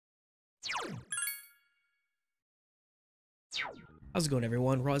How's it going,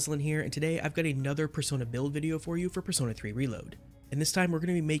 everyone? Roslyn here, and today I've got another Persona build video for you for Persona 3 Reload. And this time we're going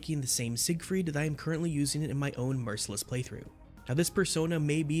to be making the same Siegfried that I am currently using in my own Merciless playthrough. Now this persona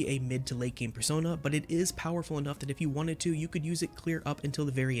may be a mid to late game persona, but it is powerful enough that if you wanted to, you could use it clear up until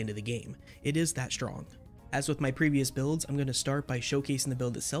the very end of the game. It is that strong. As with my previous builds, I'm going to start by showcasing the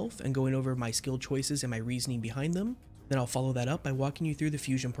build itself and going over my skill choices and my reasoning behind them. Then I'll follow that up by walking you through the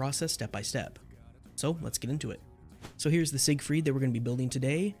fusion process step by step. So let's get into it. So here's the Siegfried that we're going to be building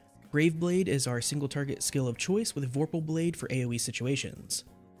today. Brave Blade is our single target skill of choice with Vorpal Blade for AoE situations.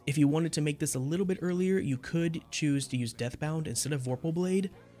 If you wanted to make this a little bit earlier, you could choose to use Deathbound instead of Vorpal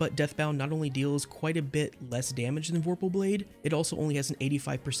Blade, but Deathbound not only deals quite a bit less damage than Vorpal Blade, it also only has an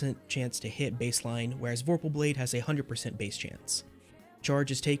 85% chance to hit baseline, whereas Vorpal Blade has a 100% base chance.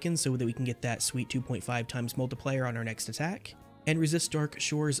 Charge is taken so that we can get that sweet 2.5 times multiplier on our next attack, and Resist Dark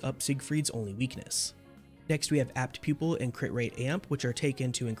shores up Siegfried's only weakness. Next we have Apt Pupil and Crit Rate Amp, which are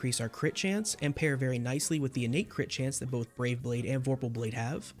taken to increase our crit chance and pair very nicely with the innate crit chance that both Brave Blade and Vorpal Blade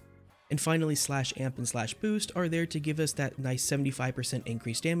have. And finally Slash Amp and Slash Boost are there to give us that nice 75%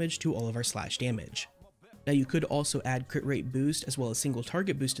 increased damage to all of our slash damage. Now you could also add Crit Rate Boost as well as single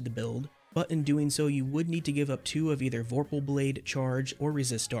target boost to the build, but in doing so you would need to give up 2 of either Vorpal Blade, Charge, or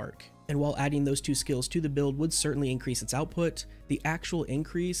Resist Dark. And while adding those 2 skills to the build would certainly increase its output, the actual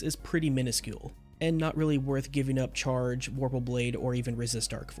increase is pretty minuscule, and not really worth giving up Charge, Vorpal Blade, or even Resist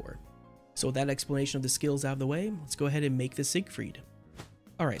Dark for. So with that explanation of the skills out of the way, let's go ahead and make the Siegfried.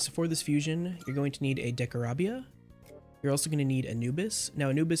 Alright, so for this fusion, you're going to need a Decarabia. You're also going to need Anubis. Now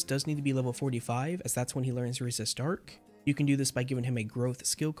Anubis does need to be level 45, as that's when he learns Resist Dark. You can do this by giving him a growth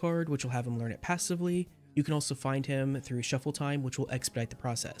skill card, which will have him learn it passively. You can also find him through Shuffle Time, which will expedite the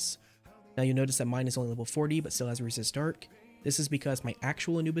process. Now you'll notice that mine is only level 40, but still has Resist Dark. This is because my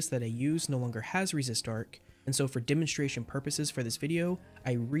actual Anubis that I use no longer has Resist Dark, and so for demonstration purposes for this video,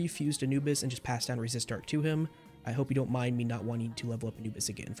 I refused Anubis and just passed down Resist Dark to him. I hope you don't mind me not wanting to level up Anubis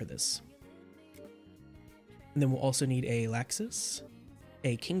again for this. And then we'll also need a Laxus,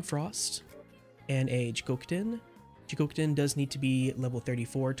 a King Frost, and a Jikokutin. Jikokutin does need to be level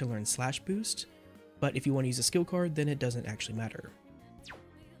 34 to learn Slash Boost, but if you want to use a skill card, then it doesn't actually matter.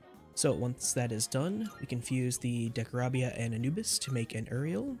 So once that is done, we can fuse the Decarabia and Anubis to make an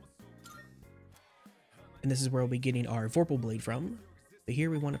Uriel. And this is where we'll be getting our Vorpal Blade from. But here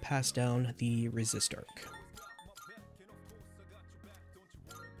we want to pass down the Resist Dark.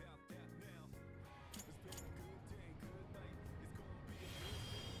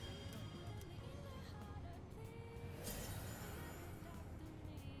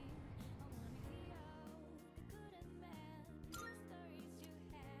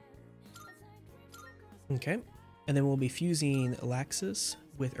 Okay, and then we'll be fusing Laxus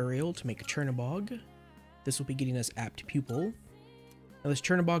with Uriel to make a Chernabog. This will be getting us Apt Pupil. Now this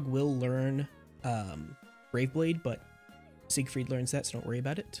Chernabog will learn Brave Blade, but Siegfried learns that, so don't worry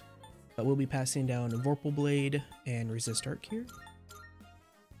about it. But we'll be passing down Vorpal Blade and Resist Dark here.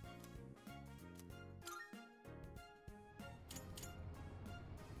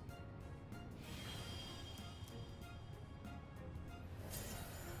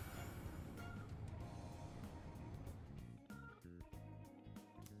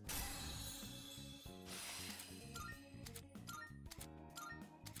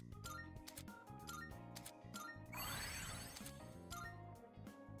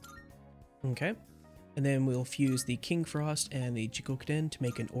 Okay, and then we'll fuse the King Frost and the Jikokutin to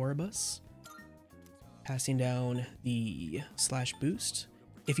make an Oribus, passing down the Slash Boost.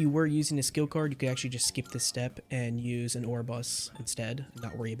 If you were using a skill card, you could actually just skip this step and use an Oribus instead, and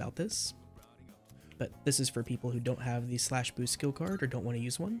not worry about this. But this is for people who don't have the Slash Boost skill card or don't want to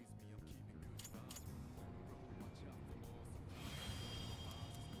use one.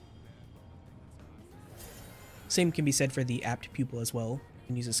 Same can be said for the Apt Pupil as well. You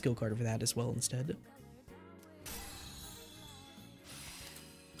can use a skill card for that as well instead.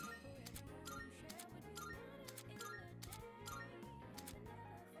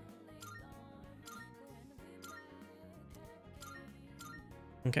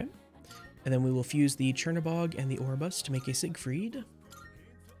 Okay, and then we will fuse the Chernabog and the Oribus to make a Siegfried,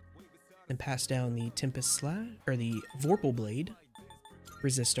 and pass down the Tempest Slash, or the Vorpal Blade,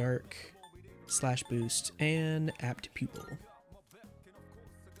 Resist Dark, Slash Boost, and Apt Pupil.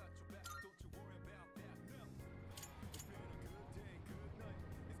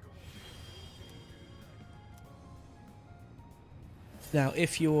 Now,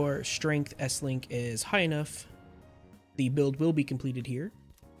 if your strength S-Link is high enough, the build will be completed here.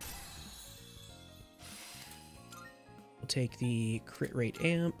 We'll take the Crit Rate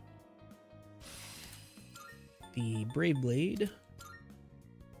Amp, the Brave Blade.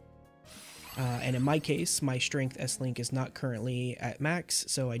 And in my case, my strength S-Link is not currently at max,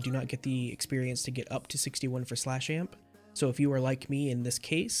 so I do not get the experience to get up to 61 for Slash Amp. So if you are like me in this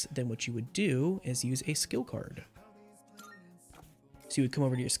case, then what you would do is use a skill card. So you would come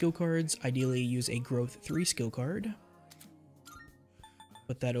over to your skill cards, ideally use a Growth 3 skill card.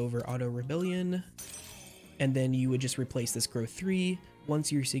 Put that over Auto Rebellion, and then you would just replace this Growth 3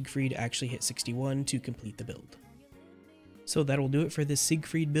 once your Siegfried actually hit 61 to complete the build. So that'll do it for this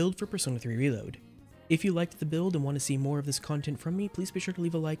Siegfried build for Persona 3 Reload. If you liked the build and want to see more of this content from me, please be sure to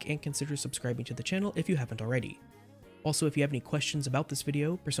leave a like and consider subscribing to the channel if you haven't already. Also, if you have any questions about this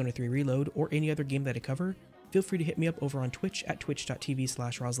video, Persona 3 Reload, or any other game that I cover, feel free to hit me up over on Twitch at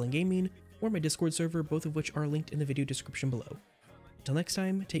twitch.tv/RoslinGaming, or my Discord server, both of which are linked in the video description below. Until next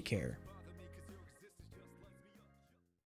time, take care.